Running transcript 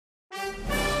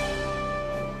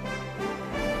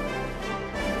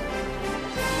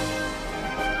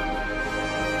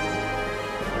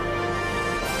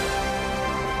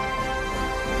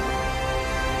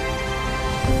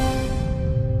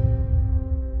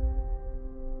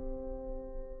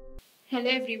Hello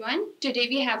everyone. Today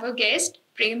we have a guest,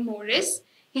 Prem Moraes.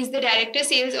 He's the Director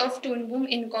Sales of Toon Boom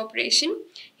Incorporation.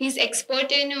 He's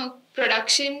expert in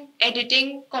production,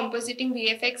 editing, compositing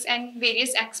VFX and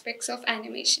various aspects of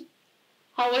animation.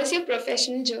 How was your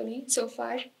professional journey so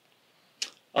far?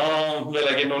 Well,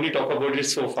 I can only talk about it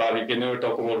so far. You can never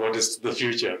talk about what is the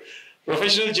future.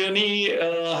 Professional journey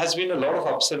has been a lot of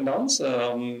ups and downs.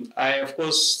 I, of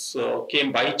course,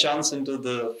 came by chance into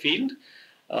the field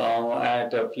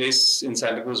at a place in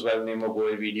Santa Cruz Valley named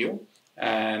Boy Video.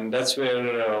 And that's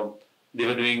where they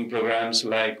were doing programs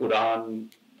like Udan,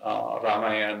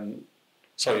 Mahabharat.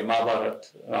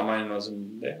 Ramayana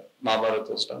wasn't there. Mahabharat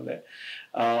was done there.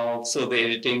 So the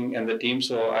editing and the team,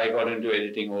 so I got into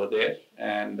editing over there.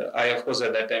 And I, of course,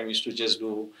 at that time used to just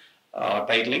do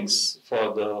titlings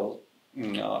for the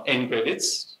end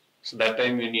credits. So that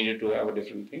time we needed to have a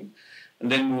different thing.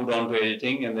 And then moved on to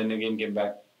editing and then again came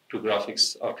back to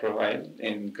graphics after a while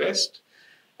in Crest.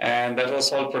 And that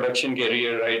was all production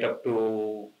career right up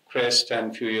to Crest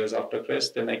and a few years after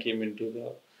Crest. Then I came into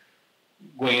the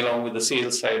going along with the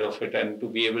sales side of it and to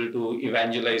be able to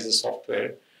evangelize the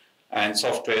software and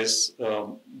softwares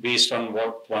based on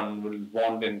what one will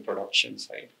want in production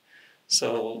side.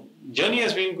 So journey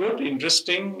has been good,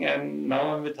 interesting, and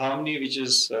now I'm with Harmony, which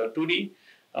is 2D.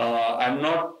 I'm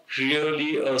not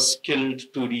really a skilled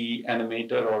 2D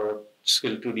animator or a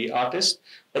skilled 2D artist,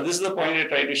 but this is the point I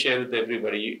try to share with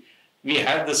everybody. We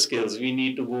have the skills. We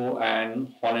need to go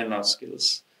and hone in our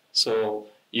skills. So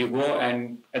you go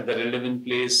and at the relevant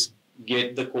place,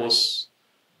 get the course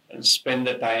and spend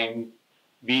the time,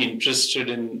 be interested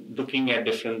in looking at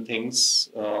different things,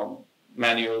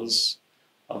 manuals,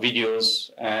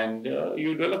 videos, and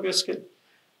you develop your skill.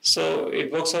 So it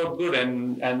works out good,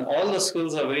 and all the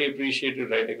skills are very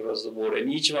appreciated right across the board,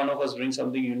 and each one of us brings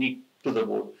something unique to the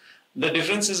board. The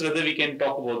difference is whether we can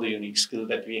talk about the unique skill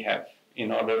that we have in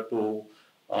order to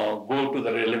go to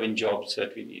the relevant jobs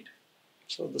that we need.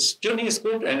 So this journey is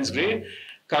good and it's great.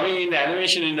 Coming in the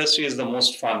animation industry is the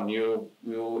most fun. You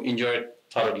enjoy it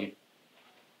thoroughly.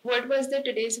 What was the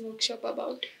today's workshop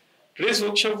about? Today's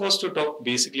workshop was to talk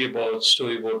basically about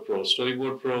Storyboard Pro.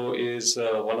 Storyboard Pro is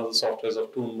one of the softwares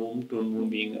of Toon Boom. Toon Boom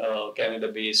being a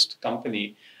Canada-based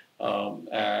company. There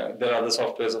are other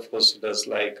softwares, of course, does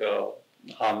like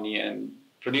Harmony and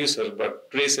Producer, but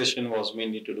today's session was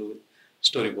mainly to do with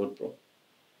Storyboard Pro.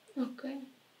 Okay.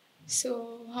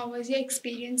 So, how was your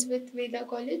experience with Veda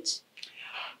College?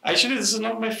 Actually, this is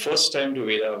not my first time to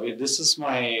Veda. This is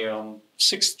my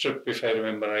sixth trip, if I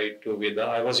remember right, to Veda.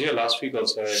 I was here last week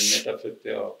also. I met up with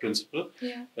the principal,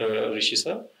 Rishi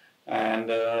sir,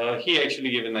 and he actually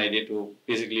gave an idea to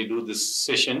basically do this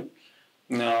session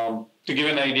to give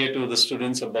an idea to the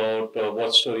students about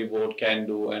what Storyboard can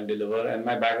do and deliver. And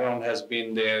my background has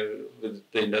been there with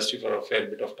the industry for a fair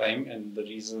bit of time, and the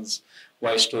reasons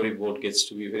why Storyboard gets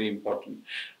to be very important.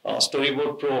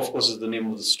 Storyboard Pro, of course, is the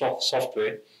name of the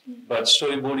software, but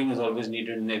storyboarding is always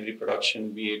needed in every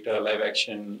production, be it live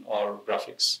action or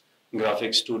graphics,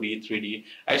 2D, 3D.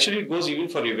 Actually, it goes even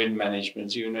for event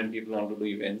management. Even when people want to do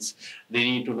events, they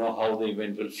need to know how the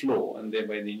event will flow, and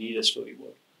thereby they need a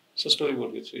storyboard. So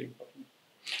storyboard is very important.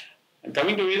 And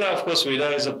coming to Veda, of course,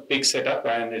 Veda is a big setup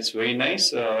and it's very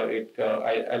nice.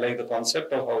 I like the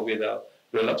concept of how Veda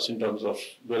develops in terms of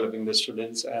developing the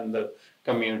students and the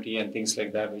community and things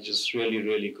like that, which is really,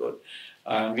 really good.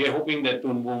 And we are hoping that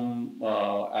Toon Boom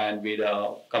and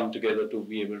Veda come together to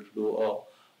be able to do a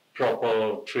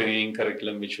proper training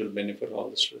curriculum which will benefit all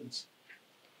the students.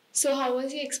 So how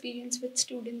was your experience with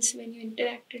students when you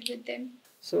interacted with them?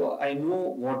 So I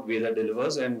know what Veda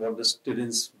delivers and what the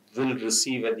students will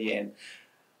receive at the end.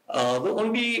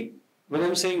 When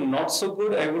I'm saying not so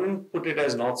good, I wouldn't put it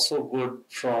as not so good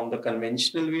from the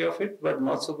conventional way of it, but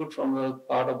not so good from the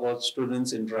part about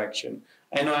students' interaction.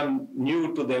 I know I'm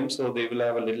new to them, so they will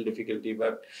have a little difficulty,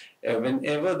 but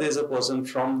whenever there's a person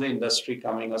from the industry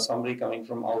coming or somebody coming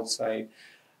from outside,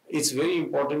 it's very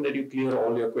important that you clear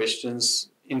all your questions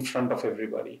in front of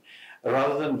everybody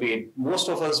rather than wait. Most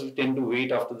of us tend to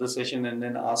wait after the session and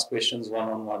then ask questions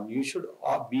one-on-one. You should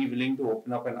be willing to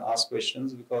open up and ask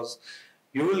questions because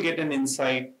you will get an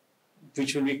insight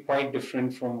which will be quite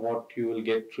different from what you will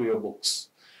get through your books.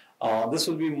 This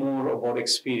will be more about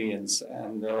experience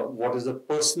and what is the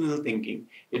personal thinking.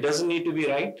 It doesn't need to be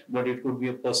right, but it could be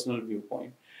a personal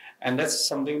viewpoint. And that's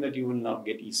something that you will not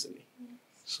get easily.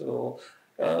 So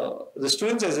the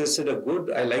students, as I said, are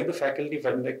good. I like the faculty.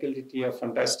 Faculty are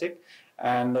fantastic.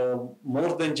 And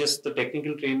more than just the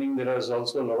technical training, there is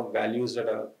also a lot of values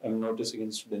that I'm noticing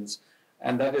in students.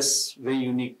 And that is very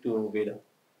unique to Veda.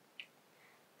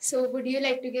 So would you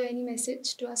like to give any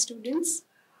message to our students?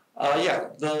 Yeah,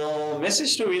 the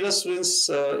message to Veda students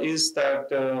is that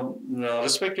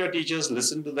respect your teachers,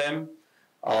 listen to them.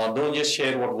 Don't just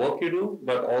share what work you do,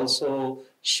 but also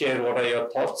share what are your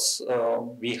thoughts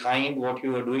behind what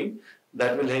you are doing.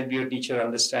 That will help your teacher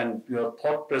understand your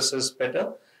thought process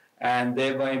better and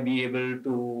thereby be able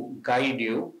to guide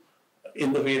you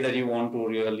in the way that you want to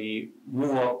really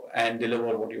move up and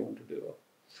deliver what you want to deliver.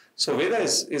 So Veda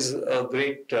is a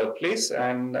great place,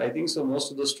 and I think so.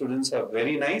 Most of the students are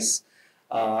very nice.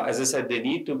 As I said, they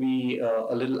need to be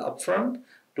a little upfront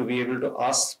to be able to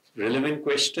ask relevant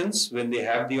questions when they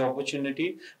have the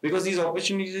opportunity, because these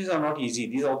opportunities are not easy.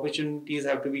 These opportunities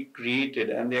have to be created,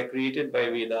 and they are created by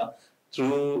Veda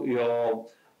through your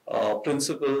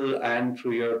principal and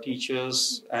through your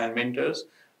teachers and mentors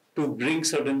to bring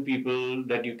certain people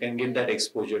that you can get that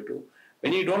exposure to.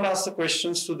 When you don't ask the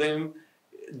questions to them,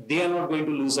 they are not going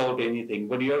to lose out anything,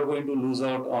 but you are going to lose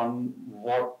out on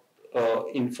what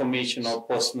information or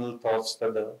personal thoughts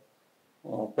that the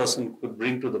person could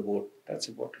bring to the board. That's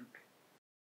important.